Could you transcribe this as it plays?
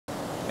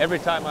Every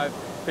time I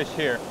fish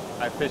here,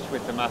 I fish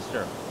with the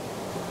master.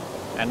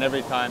 And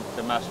every time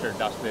the master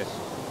does this.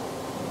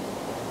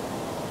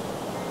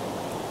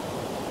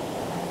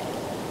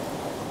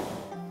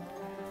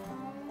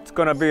 It's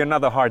gonna be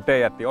another hard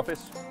day at the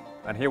office.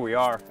 And here we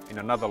are in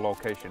another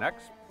location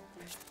X.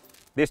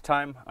 This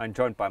time I'm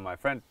joined by my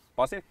friend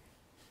Pasi.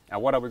 And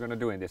what are we gonna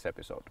do in this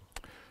episode?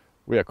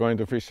 We are going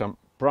to fish some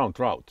brown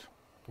trout.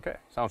 Okay,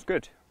 sounds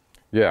good.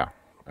 Yeah,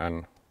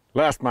 and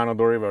last man on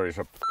the river is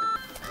a...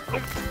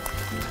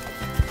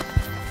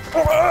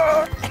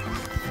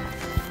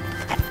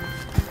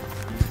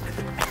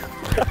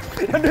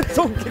 Ja nyt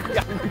sunkin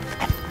jäänyt.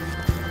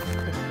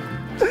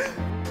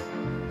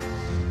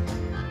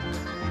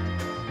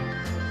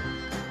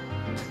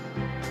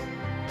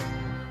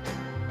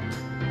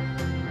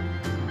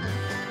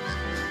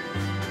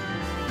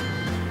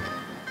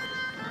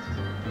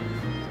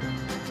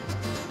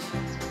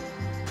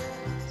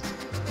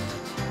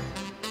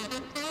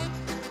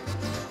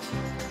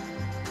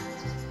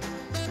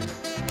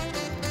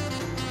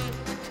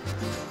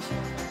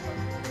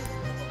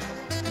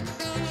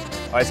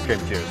 Ice cream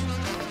juice.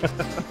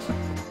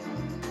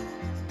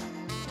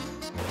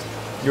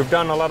 You've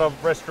done a lot of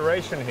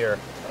restoration here.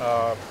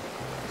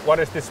 What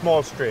is this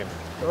small stream?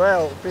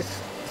 Well, this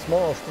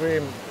small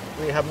stream,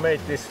 we have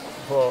made this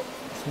for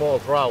small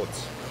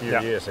trouts a few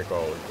years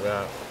ago.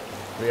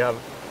 We have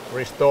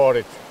restored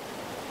it.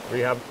 We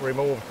have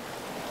removed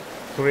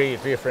 3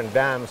 different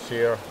dams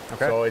here,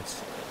 so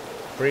it's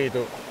free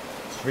to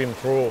swim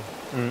through.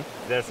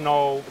 There's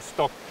no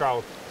stock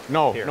trout.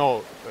 No, here.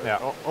 no,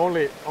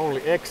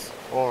 only eggs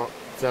or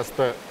just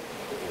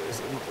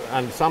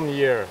and some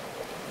year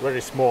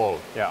very small,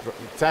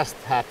 just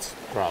hatched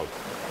trout.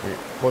 We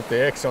put the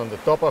eggs on the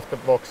top of the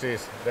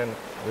boxes, then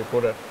we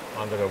put it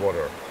under the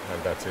water,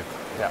 and that's it.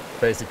 Yeah.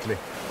 Basically,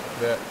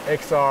 the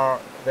eggs are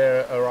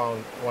there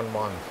around 1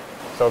 month.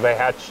 So they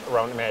hatch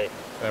around May.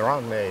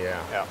 Around May,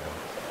 yeah.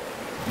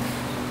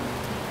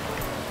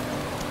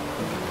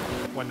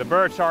 When the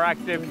birds are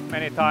active,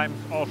 many times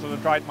also the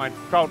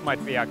trout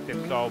might be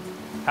active. So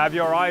have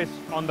your eyes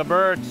on the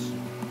birds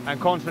and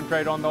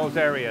concentrate on those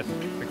areas,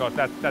 because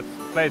that's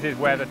places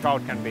where the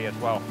trout can be as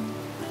well.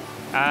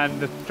 And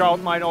the trout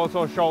might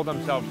also show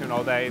themselves, you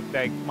know, they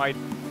might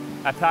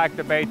attack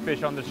the bait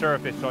fish on the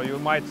surface, so you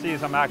might see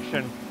some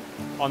action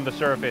on the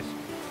surface.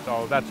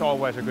 So that's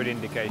always a good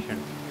indication.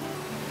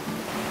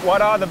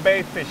 What are the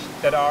bait fish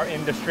that are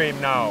in the stream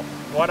now?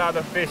 What are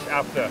the fish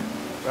after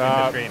in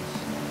the streams?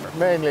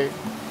 Mainly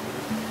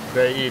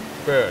they eat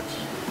birds.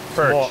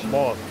 Perch.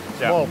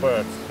 Small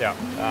birds. Yeah.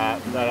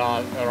 That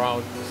are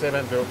around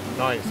 7 to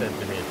 9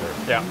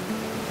 centimeters. Yeah.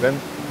 Then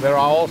there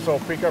are also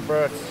bigger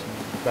birds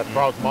that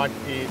trout might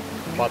eat,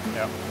 but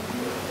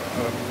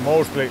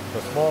mostly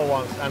the small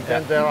ones. And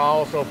then there are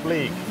also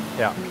bleak.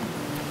 Yeah.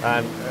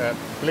 And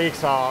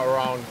bleaks are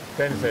around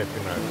 10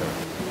 centimeters.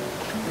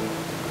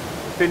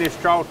 Finnish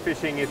trout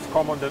fishing, it's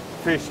common to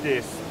fish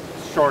these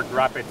short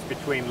rapids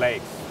between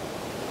lakes.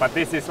 But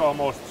this is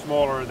almost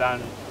smaller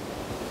than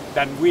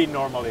we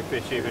normally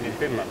fish even in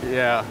Finland.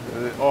 Yeah,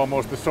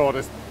 almost the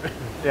shortest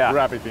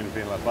rapid in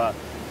Finland, but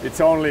it's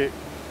only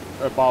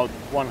about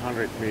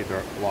 100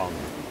 meters long.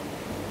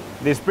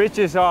 These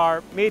bridges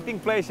are meeting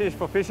places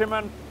for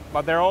fishermen,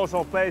 but they're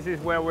also places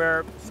where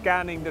we're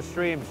scanning the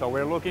stream. So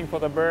we're looking for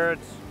the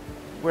birds,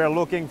 we're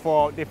looking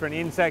for different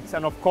insects,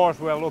 and of course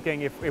we're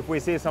looking if we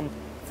see some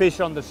fish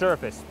on the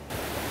surface.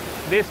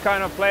 This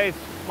kind of place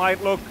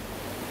might look,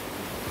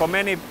 for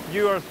many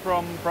viewers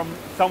from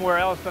somewhere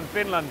else than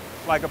Finland,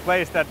 like a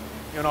place that,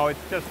 you know,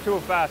 it's just too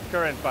fast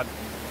current, but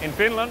in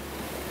Finland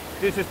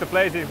this is the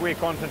places we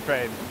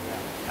concentrate.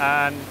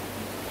 And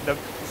the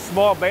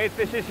small bait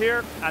fishes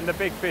here and the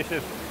big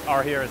fishes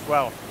are here as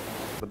well.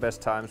 The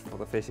best times for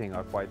the fishing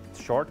are quite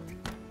short,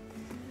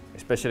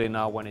 especially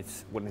now when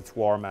it's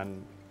warm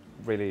and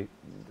really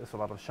there's a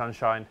lot of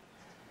sunshine.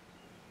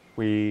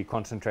 We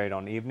concentrate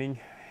on evening,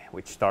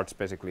 which starts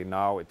basically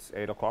now. It's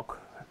 8 o'clock.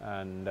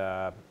 And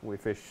we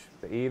fish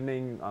the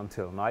evening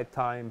until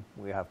nighttime.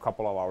 We have a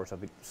couple of hours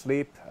of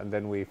sleep, and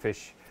then we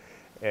fish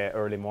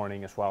early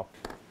morning as well.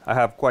 I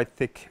have quite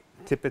thick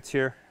tippets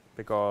here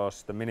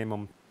because the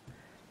minimum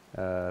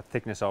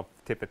thickness of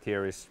tippet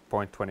here is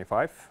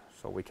 0.25,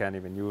 so we can't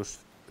even use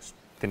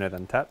thinner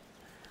than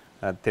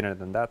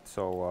that.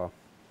 So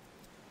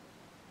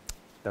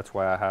that's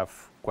why I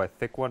have quite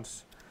thick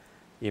ones.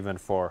 Even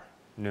for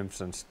nymphs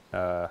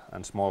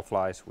and small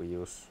flies, we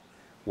use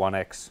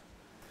 1x.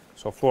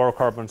 So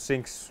fluorocarbon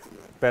sinks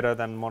better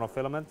than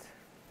monofilament,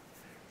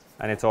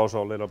 and it's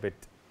also a little bit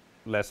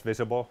less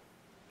visible.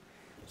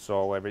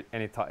 So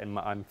any time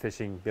I'm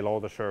fishing below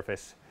the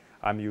surface,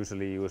 I'm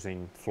usually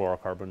using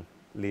fluorocarbon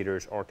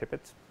leaders or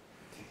tippets.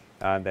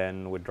 And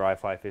then with dry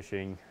fly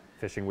fishing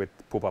with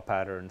pupa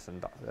patterns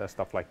and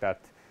stuff like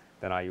that,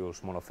 then I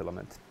use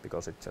monofilament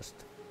because it just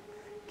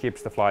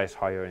keeps the flies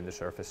higher in the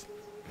surface.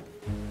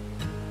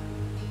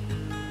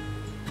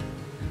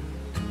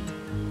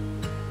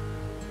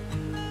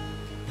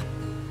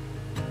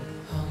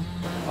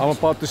 I'm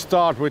about to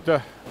start with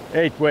the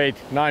 8 weight,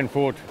 9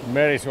 foot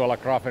Merisuola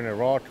graphene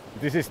rod.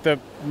 This is the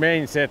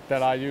main set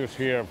that I use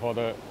here for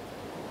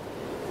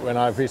when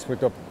I fish with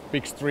the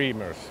big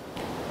streamers.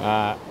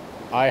 I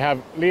have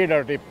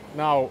leader dip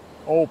now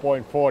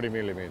 0.40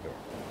 millimeter.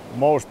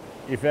 Most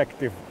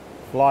effective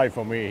fly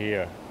for me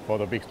here for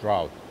the big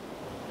trout.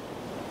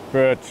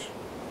 Birch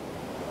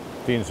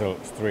Tinsel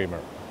streamer.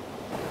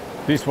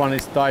 This one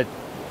is tied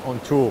on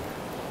tube.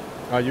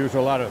 I use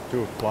a lot of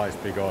tube flies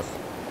because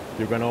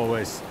you can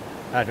always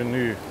add a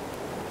new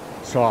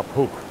sharp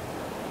hook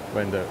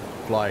when the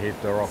fly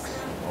hit the rocks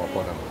or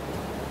bottom.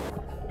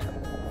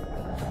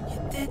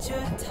 You did your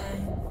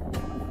time.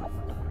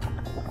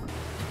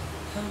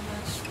 How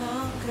much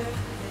longer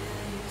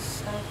will you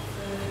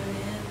suffer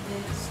in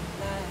this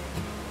life?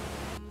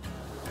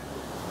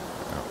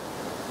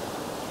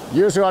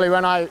 Usually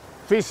when I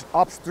fish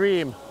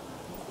upstream,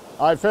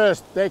 I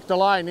first take the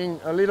line in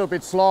a little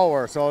bit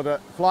slower so the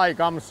fly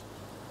comes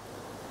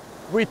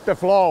with the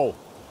flow,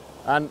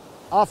 and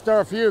after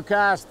a few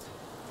casts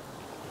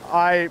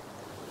I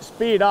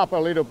speed up a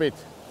little bit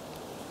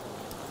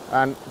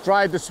and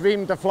try to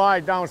swim the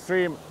fly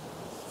downstream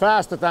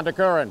faster than the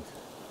current.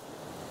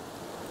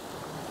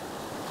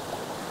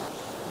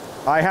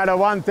 I had a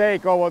one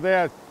take over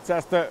there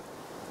just a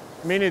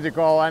minute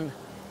ago, and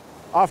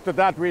after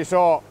that we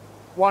saw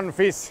one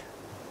fish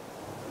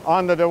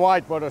under the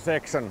whitewater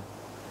section,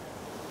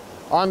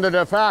 under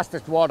the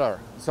fastest water.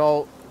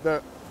 So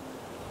the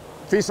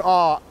fish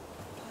are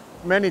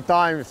many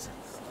times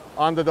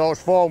under those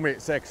foamy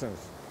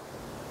sections.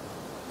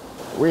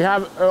 We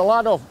have a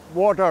lot of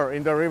water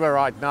in the river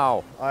right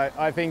now.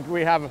 I think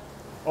we have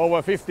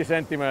over 50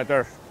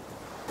 centimeters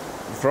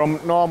from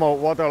normal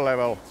water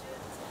level.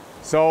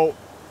 So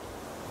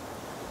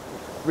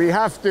we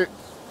have to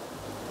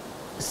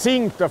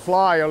sink the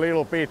fly a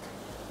little bit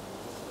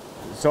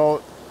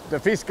so the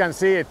fish can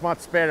see it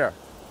much better.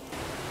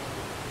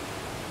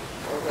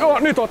 Oh,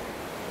 nyt on.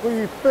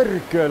 Oi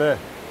perkele!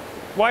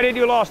 Why did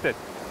you lost it?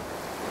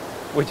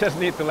 We just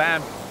need to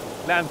land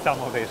some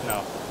of these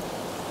now.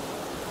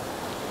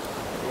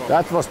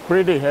 That was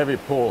pretty heavy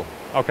pull.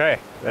 Okay,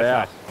 that's Yeah.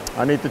 nice.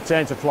 I need to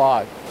change the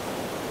fly.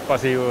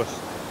 Pasi used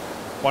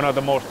one of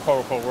the most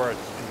powerful words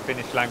in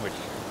Finnish language.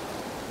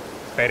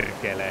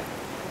 Perkele.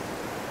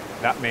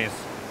 That means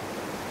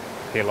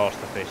he lost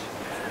the fish.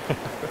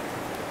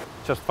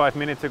 Just 5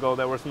 minutes ago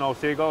there was no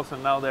seagulls,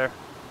 and now they're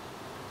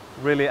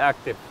really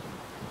active.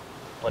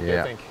 What do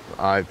you think?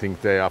 I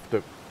think they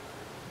after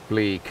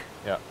Bleak.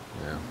 Yeah.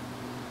 Yeah.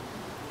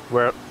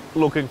 We're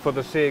looking for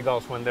the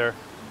seagulls when they're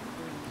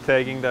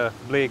taking the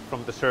bleak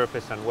from the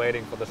surface and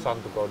waiting for the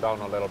sun to go down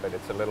a little bit.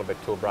 It's a little bit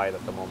too bright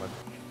at the moment.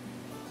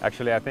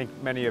 Actually, I think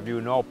many of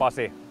you know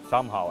Pasi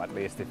somehow, at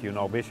least if you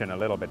know Vision a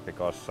little bit,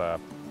 because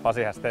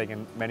Pasi has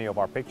taken many of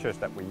our pictures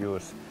that we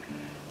use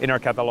in our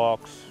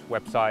catalogs,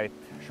 website,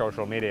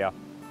 social media.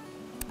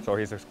 So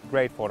he's a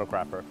great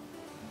photographer.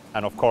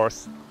 And of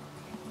course,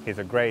 he's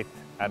a great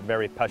and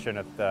very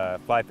passionate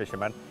fly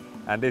fisherman.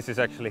 And this is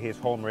actually his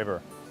home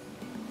river.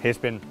 He's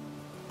been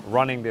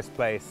running this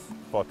place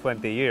for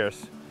 20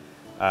 years.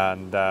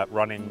 And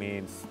running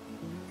means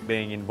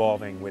being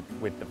involving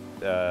with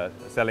the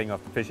selling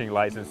of fishing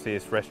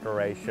licenses,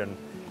 restoration,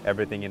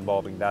 everything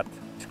involving that.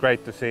 It's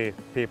great to see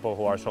people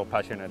who are so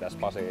passionate as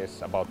Pasi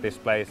is about this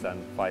place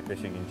and fly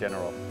fishing in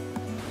general.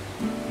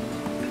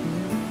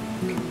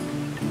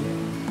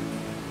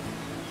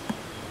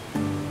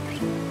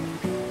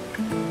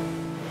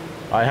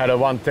 I had a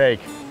one take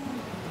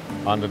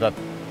under that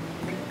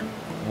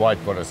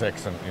whitewater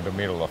section in the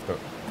middle of the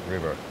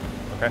river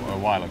a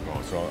while ago,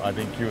 so I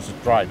think you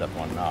should try that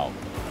one now.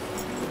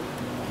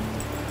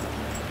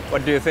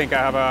 What do you think?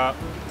 I have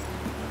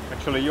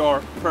actually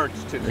your perch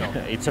Tinsel.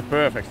 It's a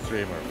perfect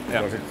streamer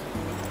because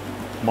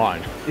it's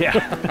mine.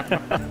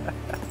 Yeah.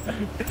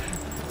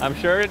 I'm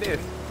sure it is.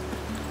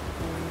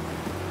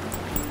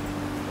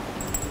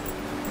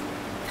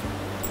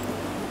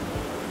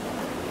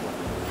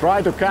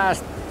 Try to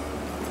cast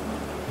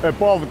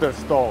above the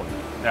stone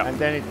Yeah. and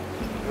then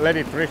let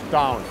it drift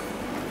down.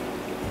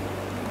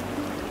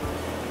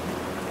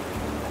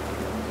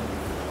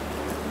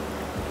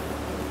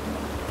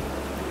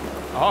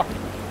 Aha,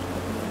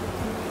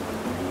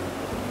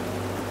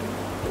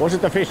 Was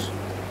it a fish?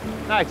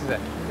 näitkö se?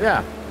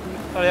 Yeah.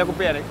 Se oli joku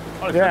pieni,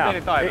 oliko se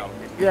pieni taimelo?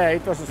 Yeah,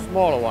 it was a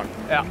small one.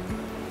 Yeah.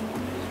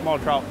 Small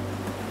trout.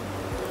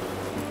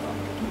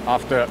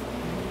 After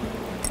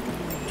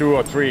 2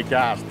 or 3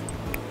 casts,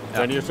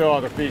 when you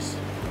saw the fish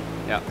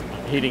Yeah.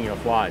 hitting your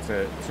fly,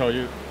 so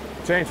you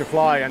change the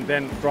fly and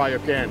then try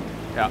again.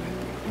 Yeah.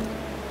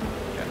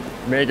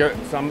 Make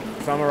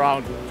some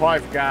around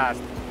 5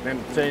 casts,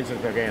 then change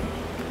it again.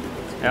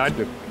 Yeah, It's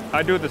good.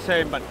 I do the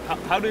same, but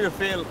how do you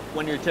feel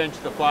when you change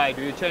the fly?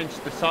 Do you change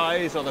the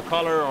size or the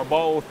color or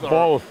both?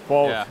 Or?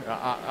 Both.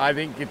 Yeah. I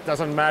think it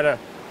doesn't matter.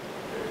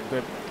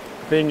 The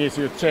thing is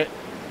you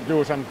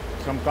do some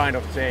kind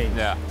of change.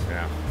 Yeah.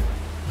 Yeah.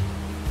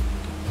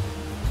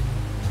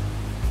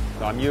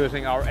 So I'm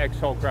using our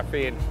Exo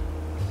Graphene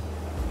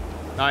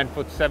 9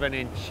 foot 7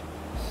 inch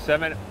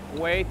 7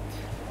 weight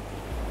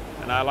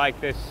And I like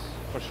this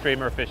for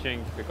streamer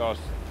fishing because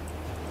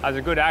it has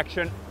a good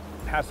action,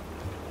 has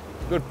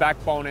good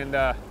backbone in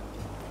the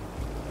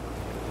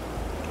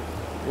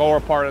lower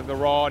part of the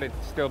rod. It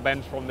still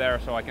bends from there,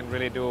 so I can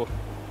really do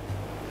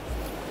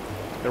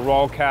the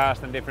roll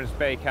cast and different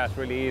spay casts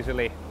really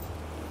easily.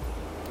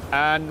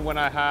 And when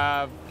I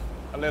have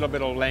a little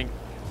bit of length,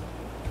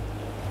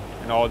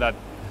 you know, that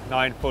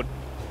 9 foot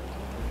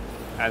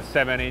and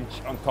 7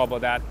 inch on top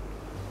of that,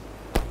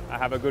 I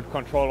have a good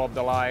control of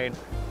the line,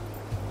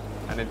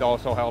 and it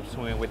also helps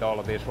me with all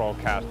of these roll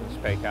casts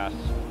and spay casts.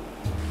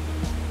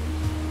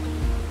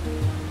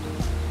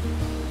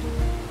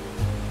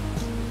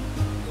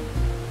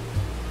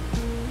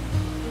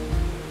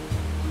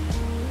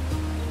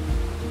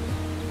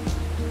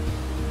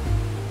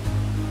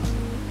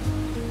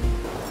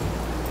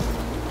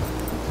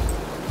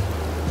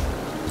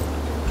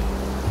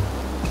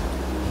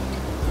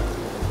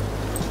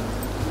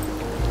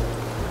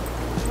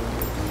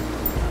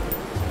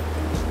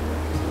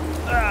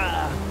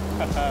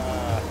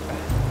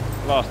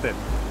 Lost it.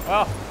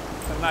 Well,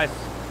 it's a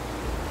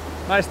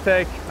nice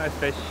take, nice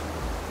fish.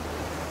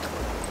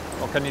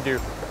 What can you do?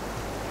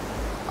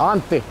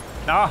 Antti,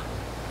 Ah,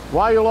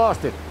 why you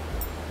lost it?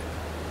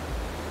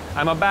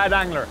 I'm a bad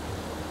angler.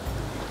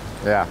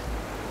 Yeah.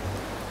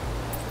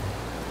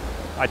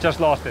 I just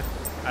lost it.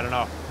 I don't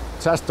know.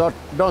 Just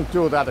don't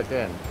do that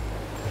again.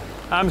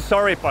 I'm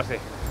sorry, Pasi.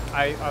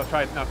 I'll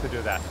try not to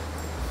do that.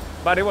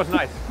 But it was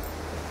nice.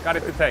 Got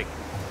it to take.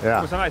 Yeah.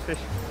 It was a nice fish.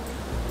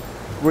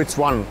 Which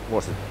one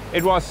was it?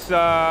 It was,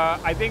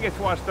 I think it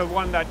was the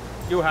one that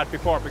you had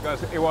before,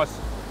 because it was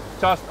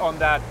just on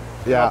that,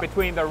 you know,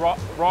 between the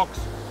rocks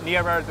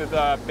nearer to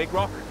the big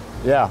rock.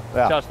 Yeah,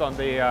 yeah. Just on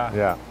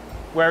the,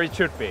 where it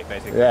should be,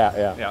 basically.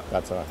 Yeah,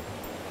 that's right.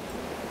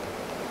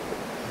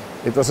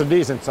 It was a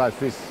decent sized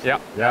fish. Yeah,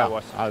 it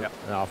was.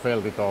 I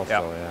felt it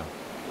also, yeah.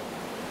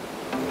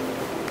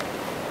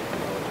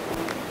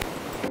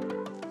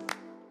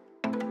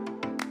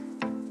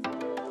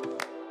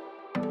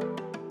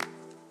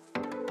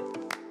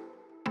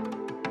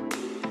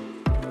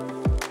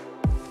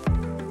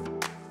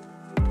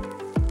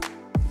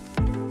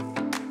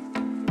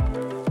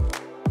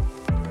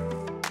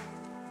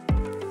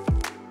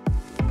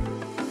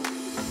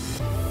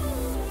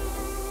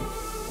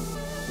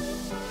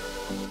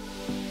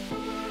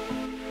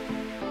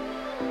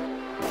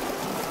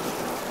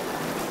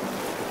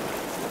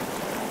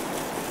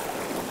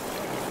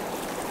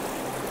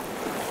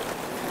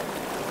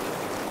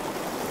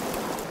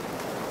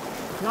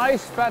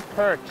 Nice fat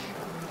perch.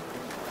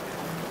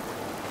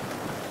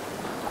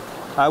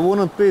 I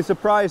wouldn't be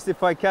surprised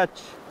if I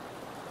catch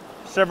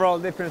several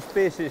different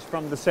species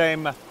from the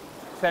same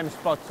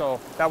spot. So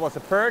that was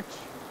a perch.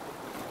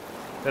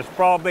 There's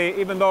probably,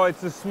 even though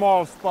it's a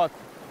small spot,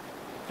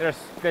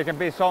 there can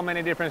be so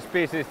many different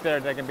species there.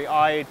 There can be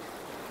eyed,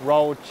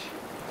 roach,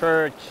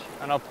 perch,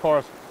 and of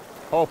course,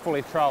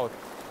 hopefully trout.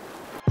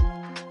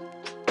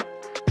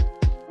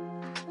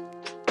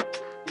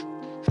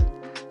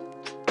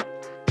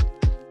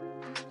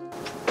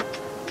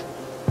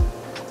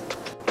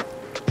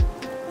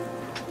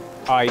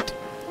 Eyed.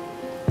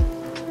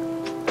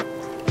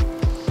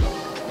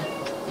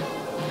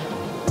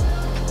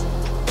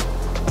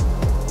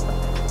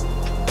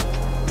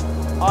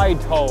 Eyed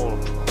hole.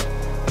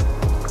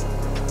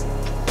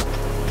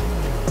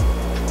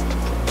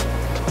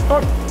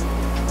 Oh.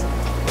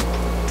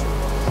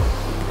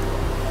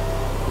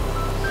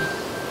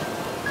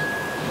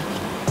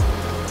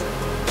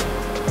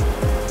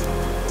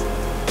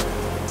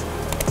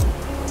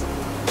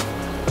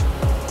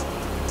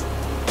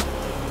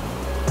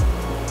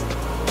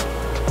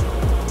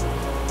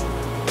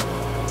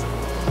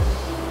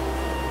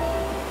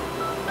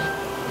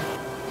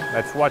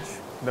 Let's watch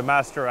the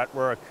master at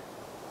work.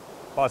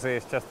 Pasi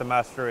is just the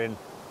master in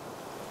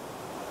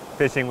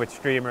fishing with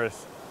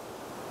streamers.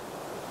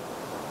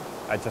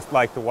 I just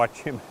like to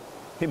watch him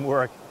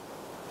work.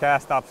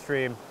 Cast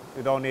upstream.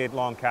 You don't need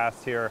long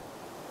casts here.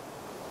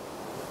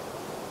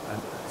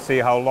 And see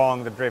how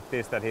long the drift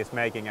is that he's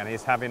making, and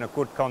he's having a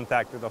good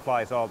contact with the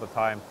flies all the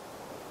time.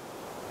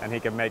 And he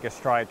can make a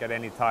strike at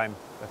any time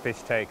the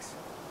fish takes.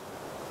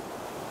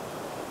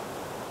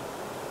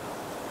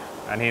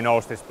 And he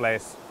knows this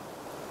place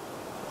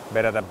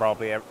better than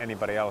probably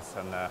anybody else,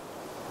 and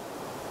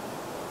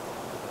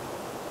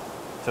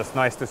just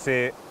nice to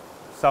see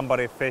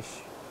somebody fish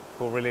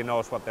who really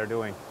knows what they're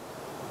doing.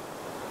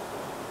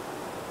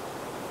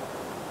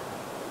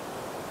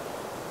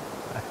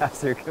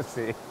 As you can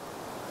see.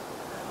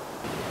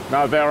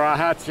 Now there are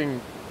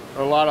hatching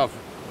a lot of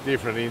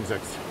different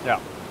insects. Yeah.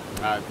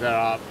 There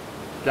are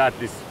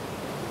catfish,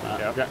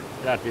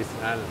 catfish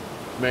and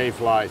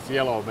mayflies,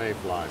 yellow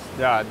mayflies.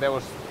 Yeah, there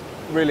was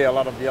really a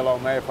lot of yellow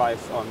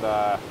mayflies on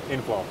the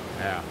inflow.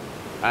 Yeah.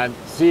 And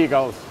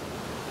seagulls,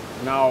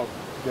 now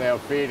they are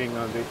feeding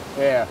on the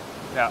air.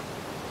 Yeah.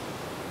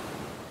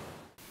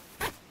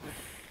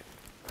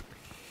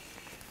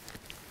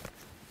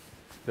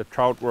 The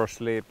trout were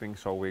sleeping,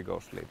 so we go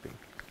sleeping.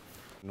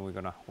 And we're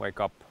gonna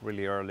wake up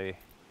really early,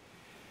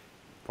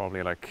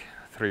 probably like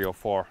 3 or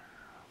 4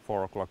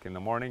 4 o'clock in the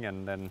morning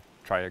and then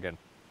try again.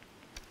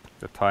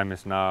 The time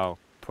is now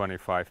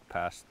 25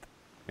 past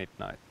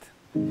midnight.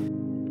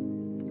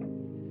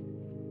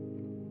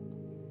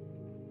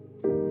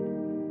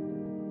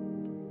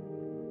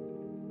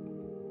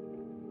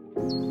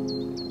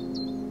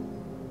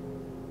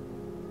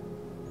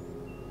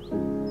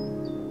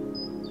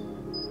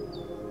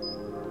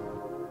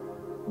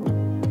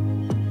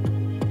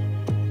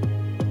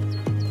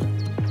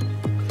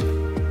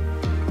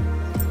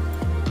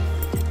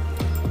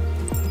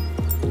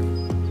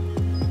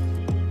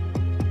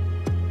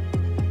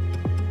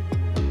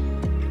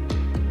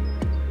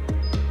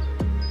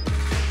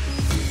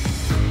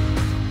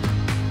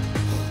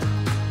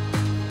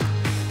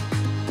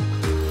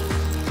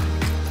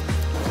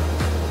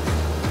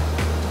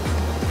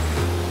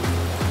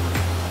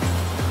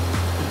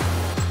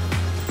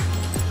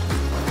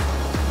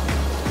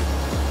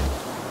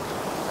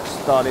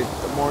 Started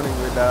the morning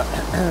with a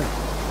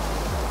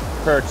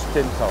perch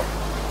tinsel.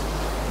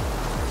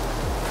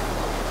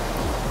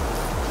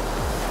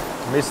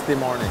 Misty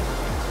morning.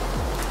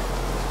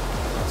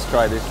 Let's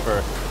try this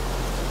first.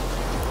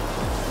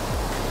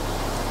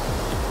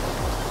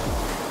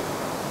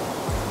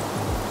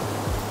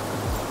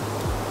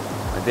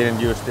 I didn't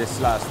use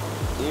this last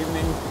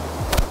evening,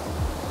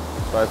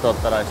 so I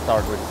thought that I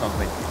start with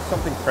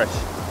something fresh.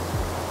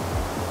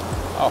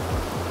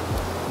 Oh.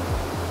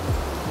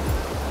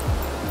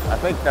 I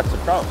think that's a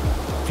trout.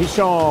 Fish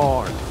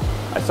on!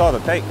 I saw the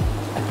take.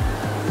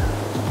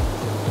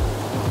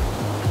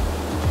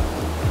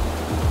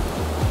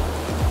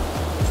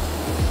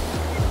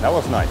 That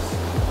was nice.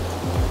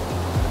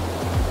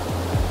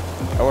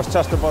 I was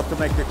just about to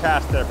make the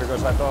cast there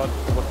because I thought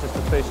it was just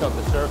a fish on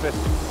the surface,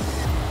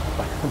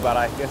 but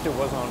I guess it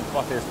was on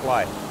Pasi's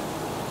fly.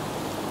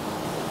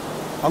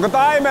 Onko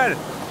taimen?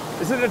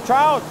 Is it a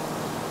trout?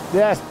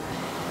 Yes.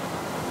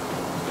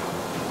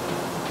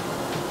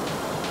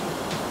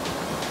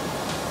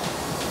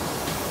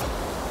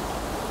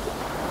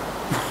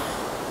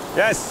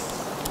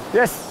 Yes!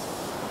 Yes!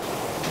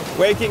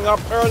 Waking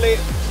up early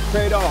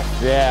paid off.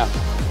 Yeah.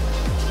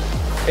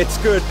 It's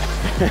good.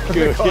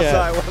 Good, because yeah.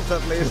 I was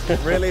at least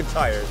really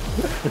tired.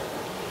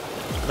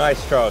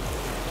 Nice trout.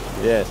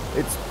 Yes.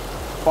 It's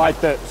quite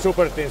the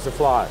Supertinseli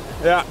fly.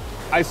 Yeah,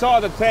 I saw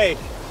the take.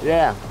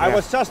 Yeah. I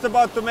was just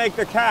about to make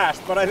the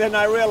cast, but then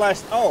I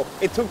realized, oh,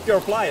 it took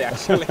your fly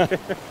actually.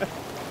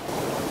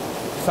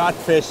 Fat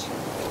fish.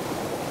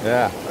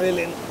 Yeah.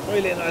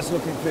 Really nice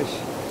looking fish.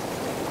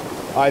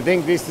 I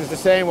think this is the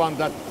same one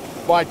that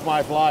bite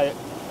my fly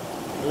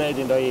late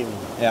in the evening.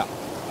 Yeah.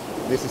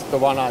 This is the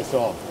one I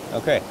saw.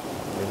 Okay.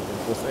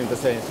 It was in the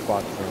same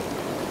spot.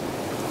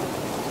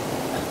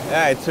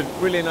 Yeah, it's a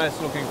really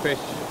nice looking fish.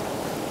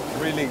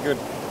 Really good,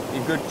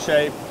 in good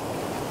shape.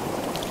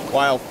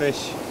 Wild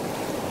fish.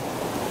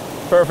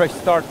 Perfect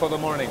start for the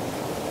morning.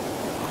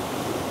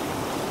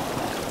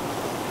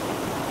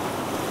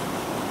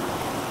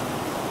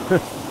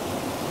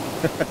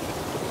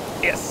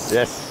 Yes.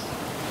 Yes.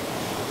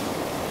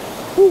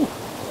 Woo.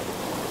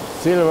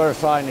 Silver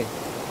shiny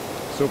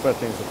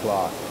Supertinseli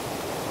fly.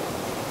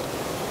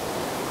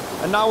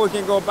 And now we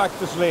can go back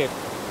to sleep.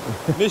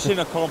 Mission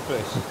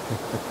accomplished.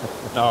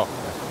 No,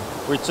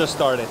 we just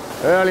started.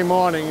 Early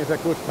morning is a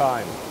good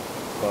time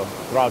for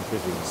trout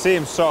fishing.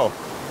 Seems so.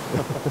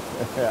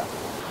 Yeah.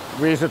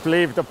 We should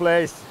leave the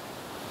place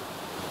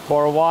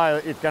for a while.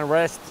 It can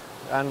rest,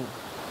 and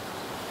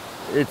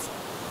it's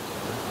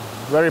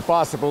very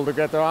possible to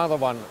get another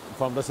one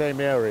from the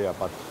same area,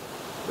 but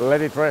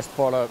let it rest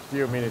for a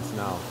few minutes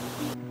now.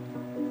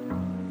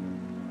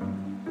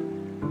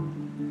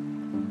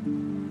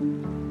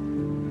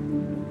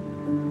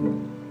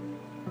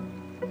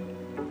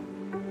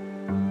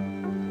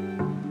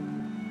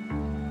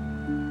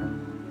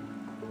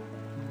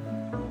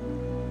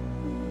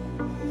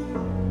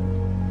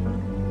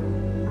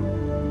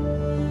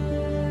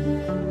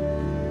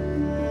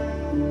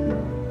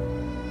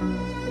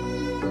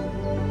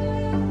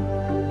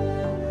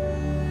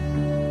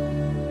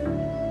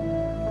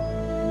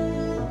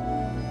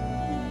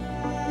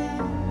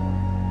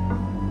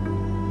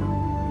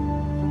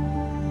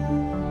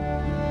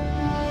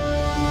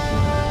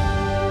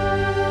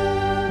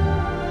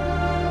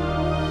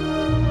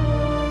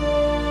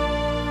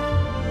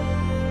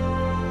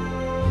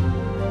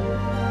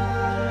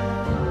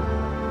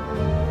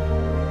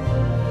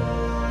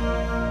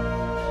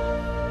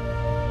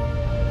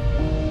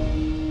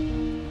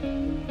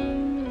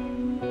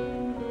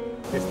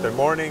 Is the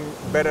morning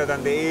better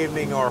than the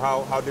evening, or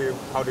how do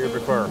you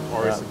prefer?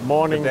 Or is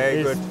morning the day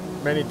is good?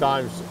 many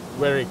times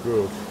very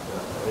good.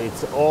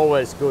 It's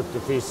always good to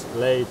fish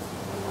late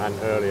and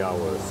early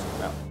hours.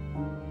 Yeah.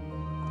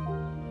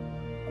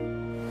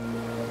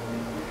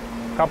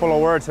 Couple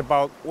of words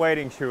about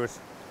wading shoes.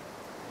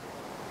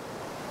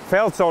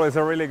 Felt sole is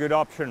a really good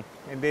option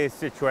in these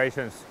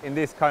situations, in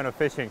this kind of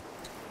fishing.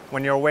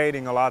 When you're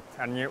wading a lot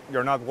and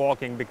you're not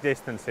walking big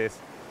distances,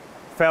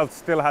 felt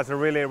still has a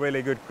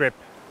really good grip.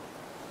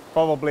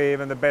 Probably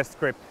even the best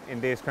grip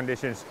in these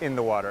conditions in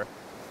the water.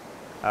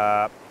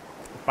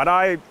 But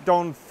I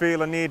don't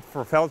feel a need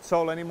for felt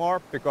sole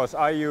anymore because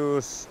I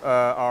use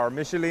our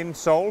Michelin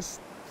soles.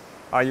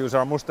 I use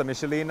our Musta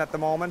Michelin at the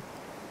moment.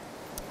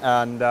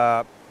 And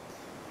I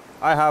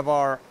have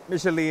our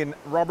Michelin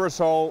rubber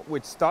sole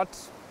with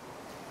studs.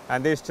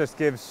 And this just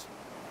gives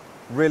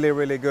really,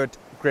 really good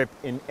grip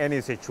in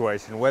any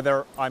situation,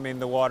 whether I'm in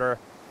the water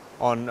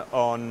on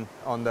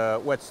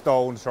the wet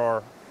stones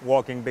or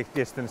walking big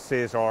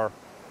distances or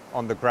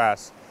on the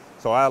grass.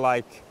 So I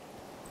like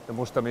the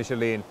Musta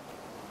Michelin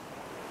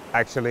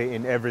actually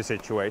in every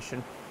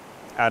situation.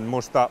 And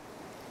Musta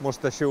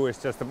shoe is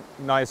just a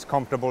nice,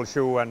 comfortable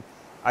shoe, and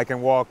I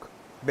can walk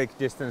big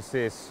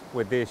distances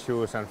with these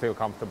shoes and feel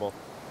comfortable.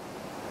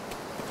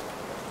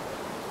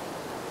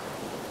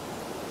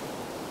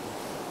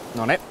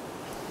 No ne.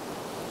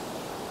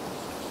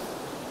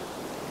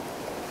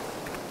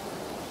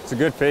 It's a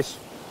good fish.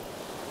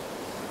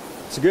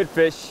 It's a good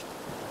fish.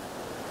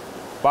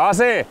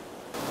 Pasi!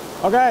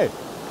 Okay.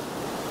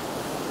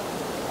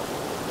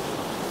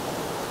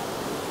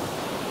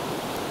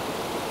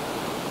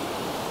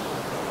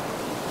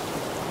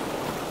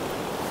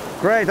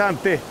 Great,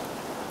 Antti.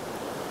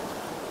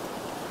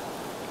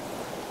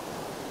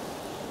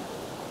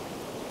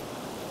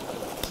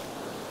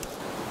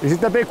 Is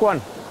it a big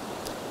one?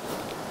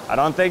 I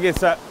don't think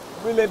it's a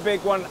really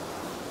big one.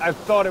 I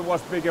thought it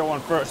was bigger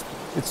one first.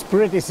 It's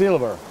pretty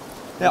silver.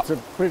 Yeah. It's a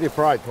pretty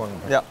bright one.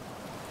 Yeah.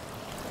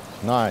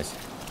 Nice.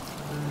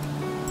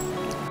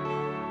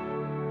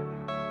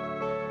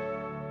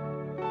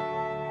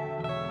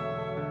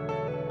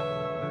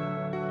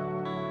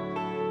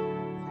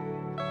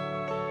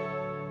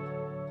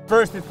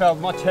 First it felt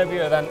much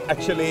heavier than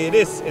actually it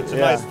is. It's a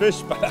nice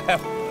fish, but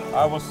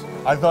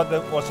I thought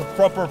that was a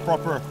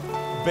proper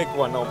big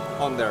one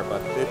on there,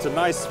 but it's a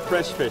nice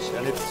fresh fish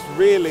and it's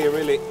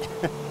really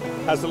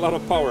has a lot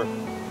of power.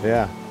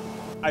 Yeah.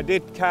 I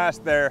did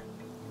cast there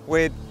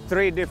with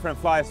 3 different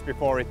flies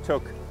before it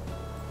took.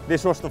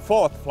 This was the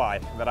 4th fly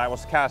that I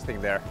was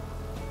casting there.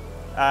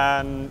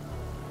 And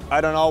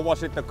I don't know,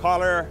 was it the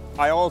color?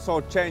 I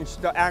also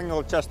changed the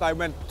angle, I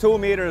went 2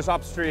 meters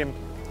upstream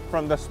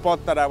from the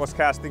spot that I was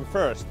casting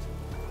first.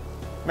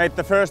 Made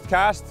the first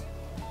cast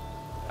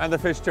and the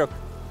fish took.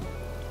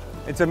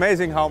 It's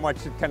amazing how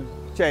much it can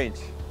change.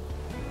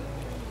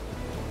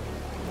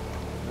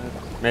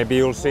 Maybe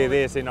you'll see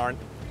this in our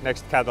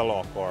next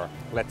catalog, or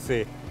let's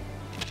see.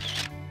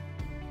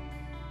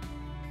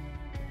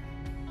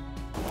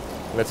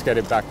 Let's get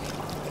it back.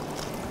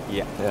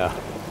 Yeah. Yeah.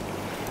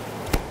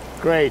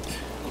 Great.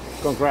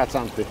 Congrats,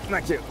 Antti.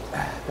 Thank you.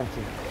 Thank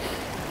you.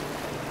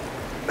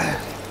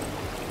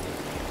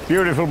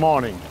 Beautiful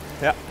morning.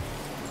 Yeah.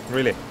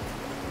 Really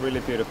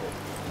beautiful.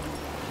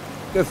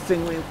 Good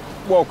thing we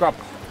woke up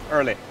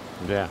early.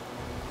 Yeah.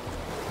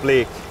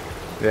 Bleak.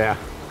 Yeah.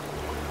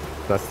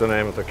 That's the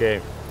name of the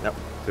game. Yep.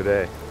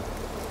 Today.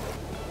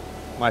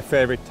 My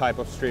favorite type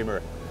of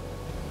streamer.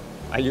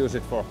 I use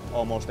it for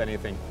almost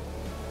anything.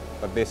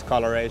 But this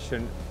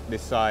coloration,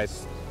 this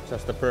size,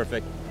 just a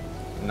perfect,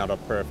 not a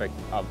perfect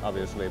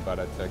obviously, but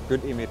it's a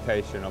good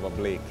imitation of a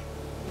Bleak.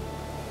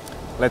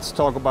 Let's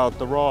talk about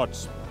the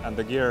rods and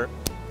the gear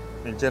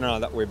in general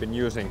that we've been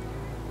using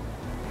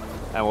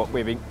and what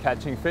we've been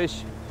catching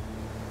fish.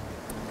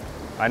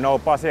 I know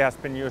Pasi has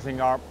been using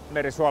our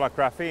Merisuola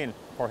graphene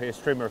for his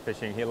streamer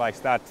fishing. He likes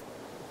that.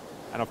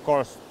 And of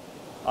course,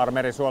 our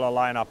Merisuola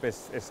lineup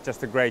is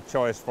just a great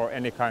choice for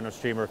any kind of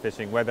streamer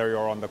fishing, whether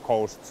you're on the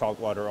coast,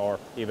 saltwater, or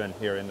even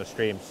here in the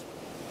streams.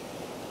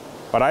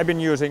 But I've been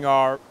using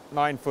our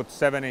 9-foot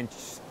 7-inch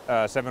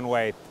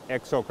 7-weight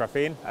Exo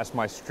graphene as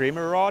my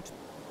streamer rod.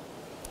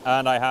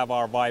 And I have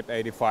our Vibe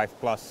 85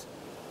 Plus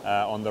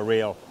on the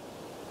reel,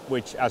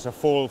 which as a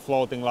full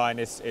floating line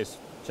is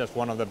just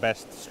one of the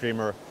best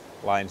streamer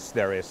lines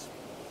there is.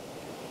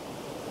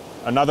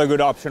 Another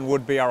good option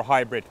would be our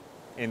hybrid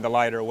in the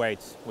lighter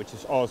weights, which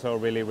is also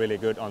really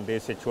good on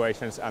these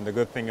situations. And the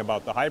good thing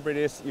about the hybrid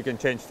is you can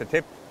change the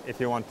tip if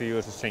you want to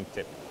use a sink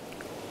tip.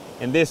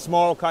 In this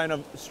small kind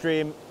of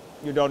stream,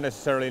 you don't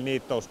necessarily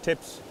need those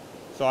tips,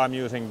 so I'm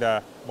using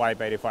the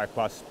Vibe 85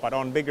 Plus. But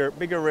on bigger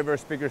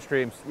rivers, bigger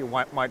streams, you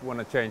might want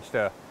to change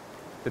the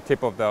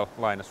tip of the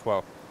line as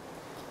well.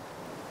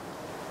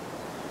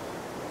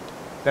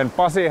 Then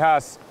Pasi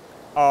has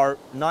our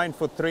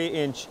 9-foot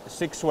 3-inch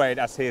 6-weight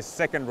as his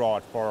second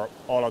rod for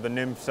all of the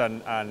nymphs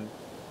and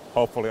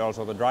hopefully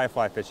also the dry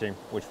fly fishing,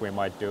 which we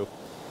might do.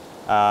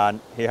 And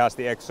he has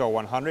the Exo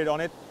 100 on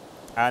it.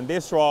 And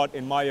this rod,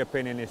 in my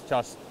opinion, is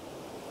just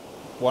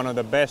one of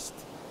the best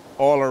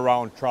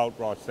all-around trout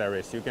rods there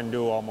is. You can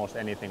do almost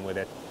anything with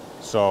it.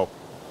 So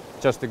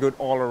just a good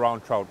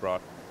all-around trout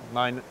rod.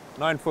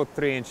 9-foot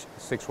 3-inch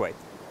 6-weight.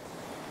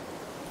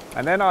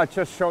 And then I'll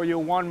just show you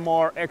one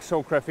more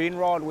Exo graphene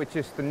rod, which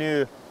is the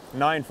new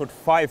 9-foot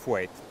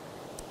 5-weight.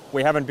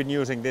 We haven't been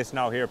using this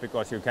now here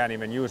because you can't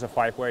even use a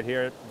 5-weight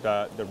here.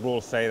 The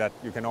rules say that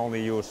you can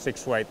only use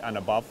 6-weight and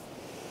above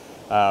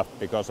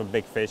because of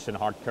big fish and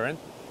hard current.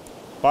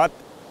 But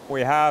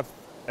we have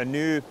a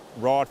new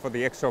rod for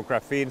the Exo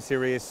graphene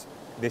series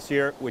this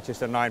year, which is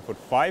the 9-foot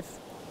 5,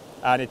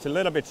 and it's a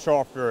little bit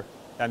shorter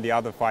than the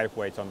other 5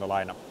 weights on the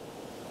lineup.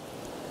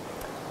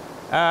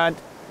 And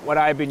what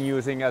I've been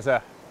using as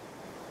a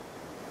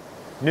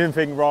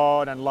nymphing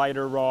rod and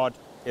lighter rod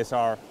is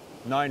our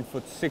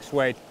 9-foot 6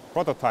 weight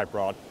prototype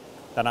rod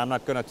that I'm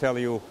not going to tell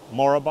you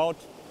more about.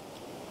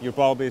 You'll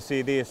probably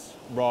see these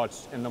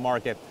rods in the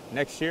market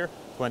next year,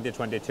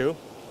 2022.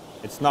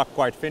 It's not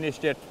quite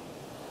finished yet,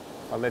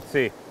 but let's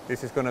see.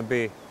 This is going to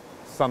be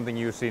something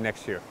you see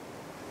next year.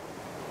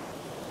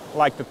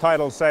 Like the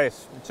title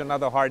says, it's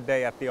another hard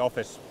day at the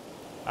office,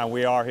 and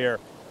we are here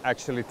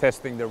actually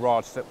testing the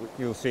rods that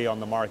you'll see on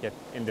the market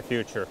in the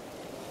future.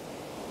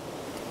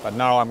 But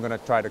now I'm going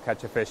to try to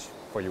catch a fish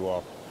for you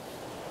all.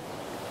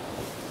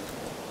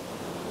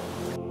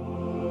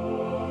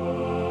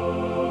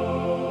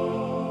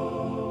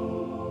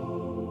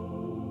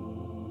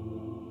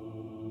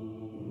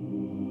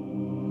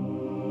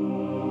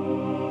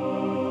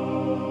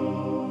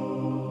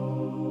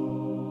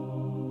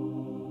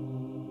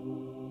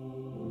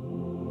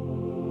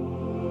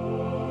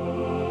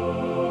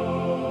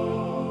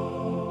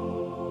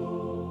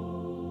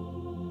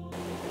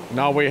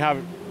 Now we have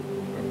a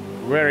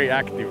very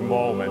active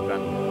moment,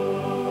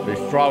 and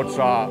these trouts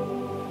are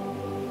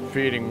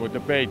feeding with the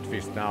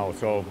baitfish now.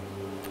 So,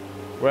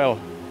 well,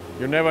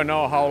 you never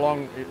know how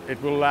long it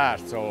will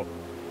last. So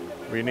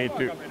we need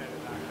to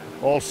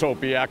also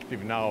be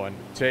active now and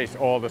chase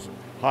all the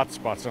hot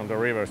spots on the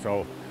river.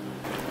 So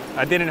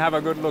I didn't have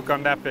a good look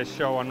on that fish,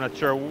 so I'm not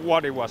sure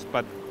what it was,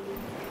 but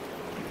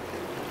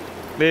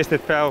at least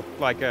it felt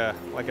like a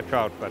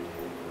trout. But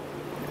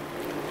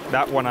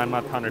that one I'm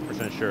not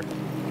 100% sure.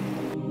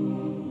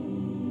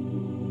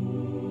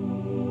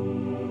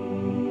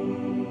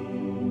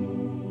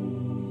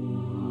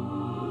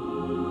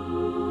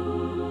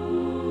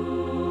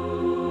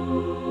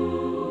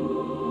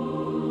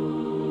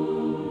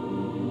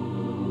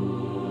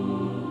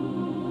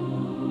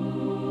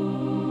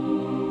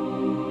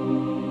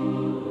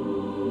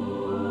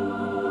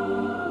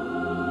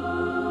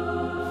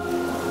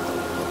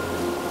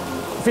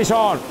 fish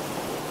on!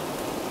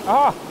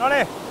 Aha, no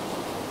niin.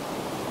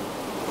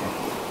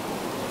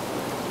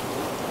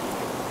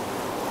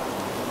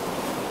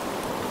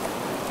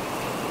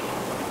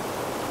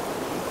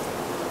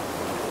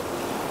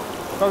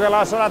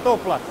 Kokeillaan saada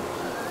tuplat.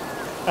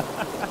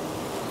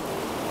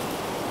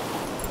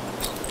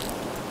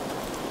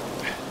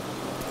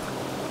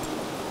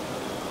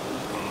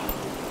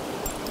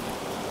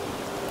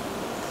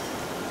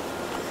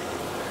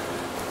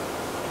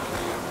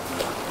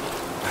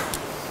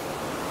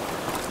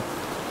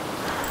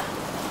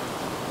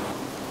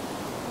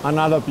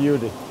 Another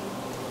beauty.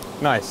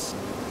 Nice.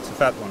 It's a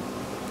fat one.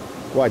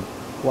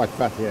 Quite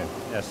fat here.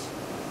 Yes.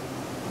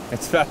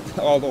 It's fat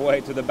all the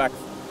way to the back,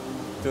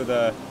 to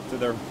the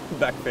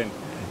back fin.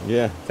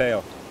 Yeah.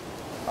 Tail.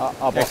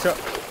 Extra.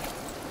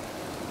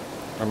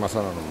 En mä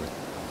sanonut mitään.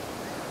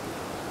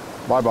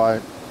 Bye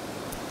bye.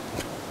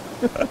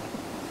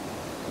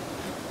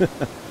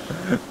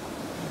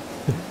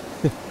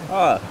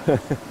 Ah,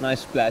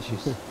 nice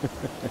splashes.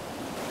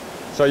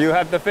 So you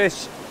had the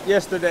fish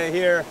yesterday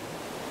here,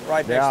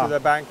 right next to the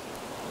bank.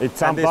 It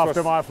jumped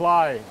after my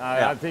fly.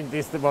 I think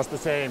this was the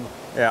same,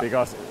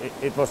 because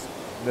it was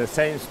the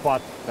same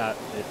spot that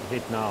it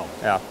hit now.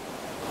 Yeah.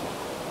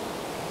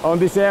 On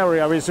this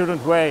area we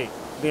shouldn't weigh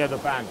near the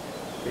bank,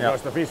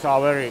 because the fish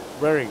are very,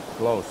 very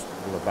close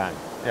to the bank.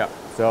 Yeah.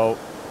 So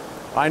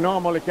I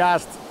normally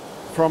cast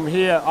from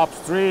here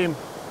upstream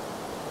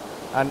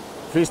and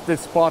fish the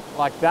spot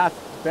like that.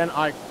 Then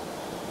I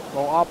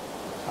go up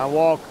and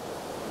walk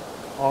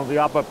on the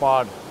upper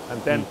part,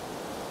 and then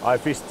I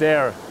fish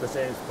there the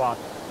same spot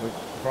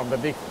from the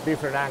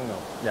different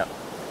angle. Yeah.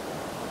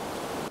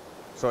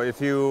 So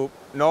if you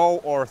know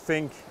or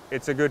think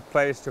it's a good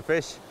place to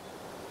fish,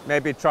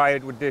 maybe try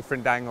it with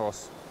different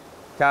angles.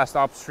 Cast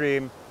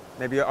upstream,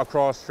 maybe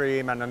across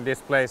stream, and on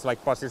this place,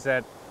 like Pasi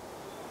said,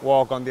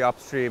 walk on the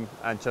upstream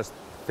and just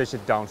fish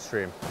it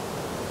downstream.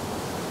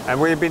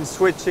 And we've been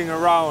switching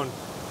around,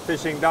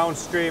 fishing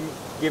downstream,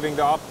 giving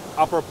the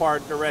upper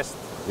part the rest.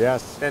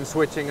 Yes. Then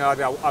switching the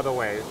other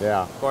way.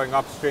 Yeah. Going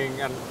upstream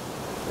and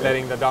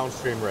letting the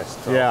downstream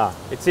rest. So yeah.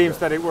 It seems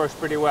that it works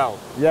pretty well.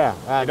 Yeah.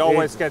 It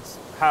always gets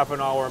half an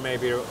hour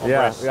maybe of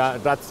rest. Yeah,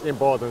 that's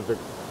important to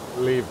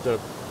leave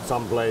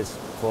some place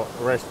for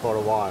rest for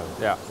a while.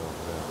 Yeah. So,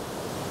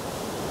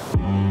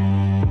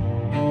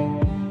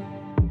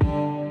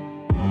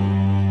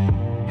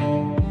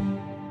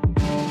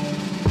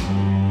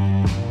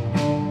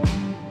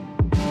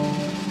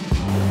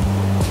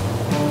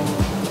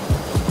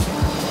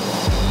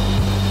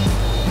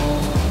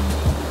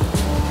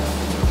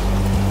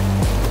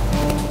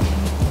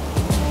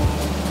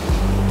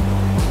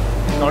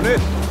 No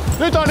nyt!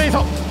 Nyt on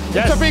iso!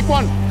 Yes. It's a big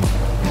one!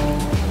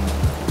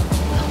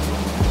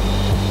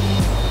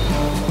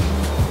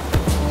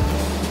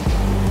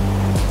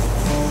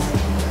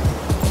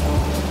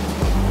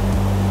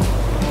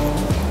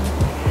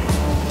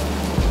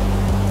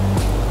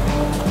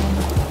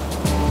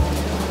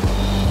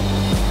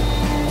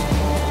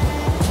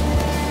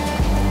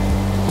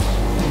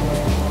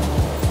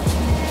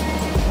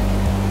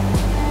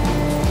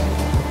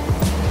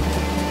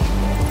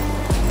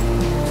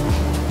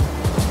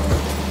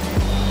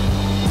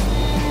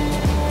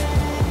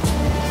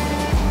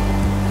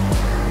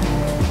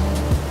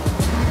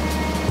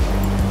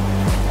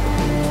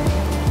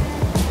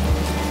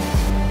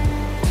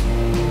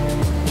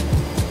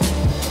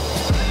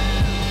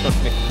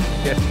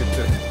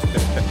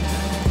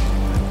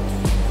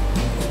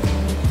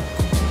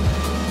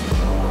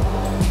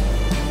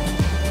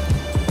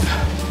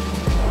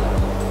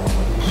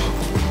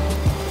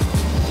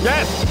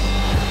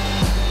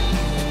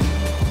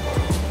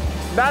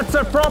 That's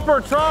a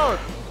proper trout!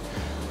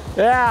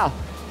 Yeah,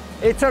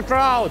 it's a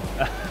trout.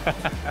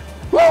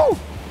 Woo!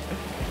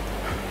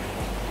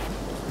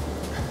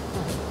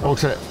 Onko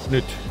se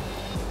nyt?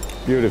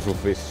 Beautiful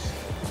fish.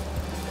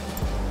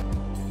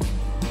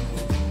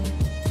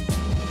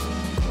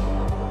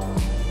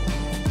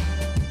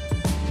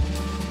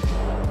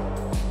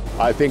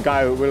 I think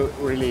I will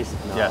release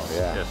it now. Yes,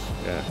 yeah. yes.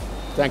 Yeah.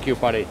 Thank you,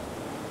 buddy.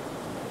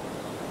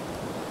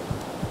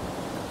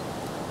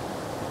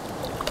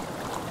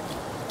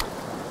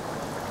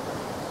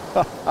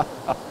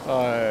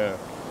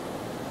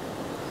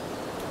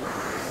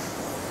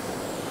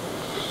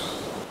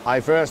 I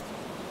first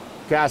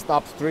cast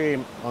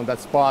upstream on that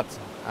spot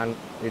and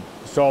it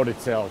showed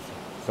itself.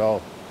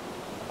 So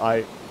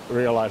I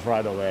realized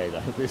right away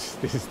that this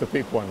is the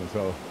big one.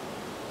 So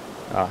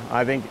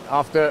I think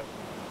after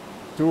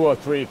 2 or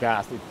 3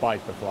 casts it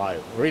bites the fly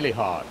really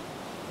hard.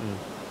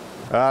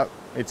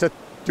 It's a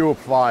tube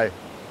fly.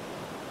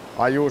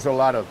 I use a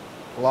lot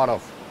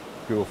of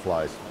tube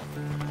flies.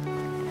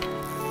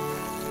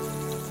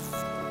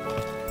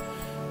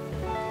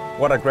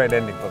 What a great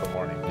ending for the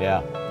morning.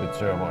 Yeah, it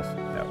sure was.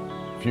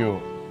 Yeah.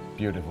 Few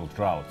beautiful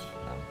trouts.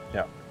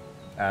 Yeah.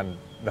 And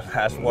the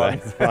last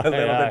one, a little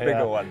bit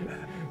bigger one.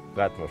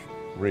 That was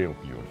real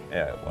beautiful.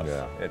 Yeah, it was.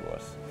 Yeah. It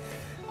was.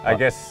 I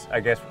guess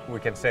we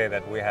can say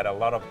that we had a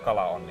lot of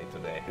kala onni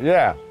today.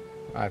 Yeah,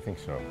 I think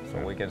so.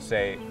 So we can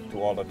say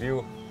to all of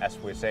you, as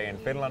we say in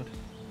Finland,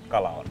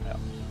 kala onnea.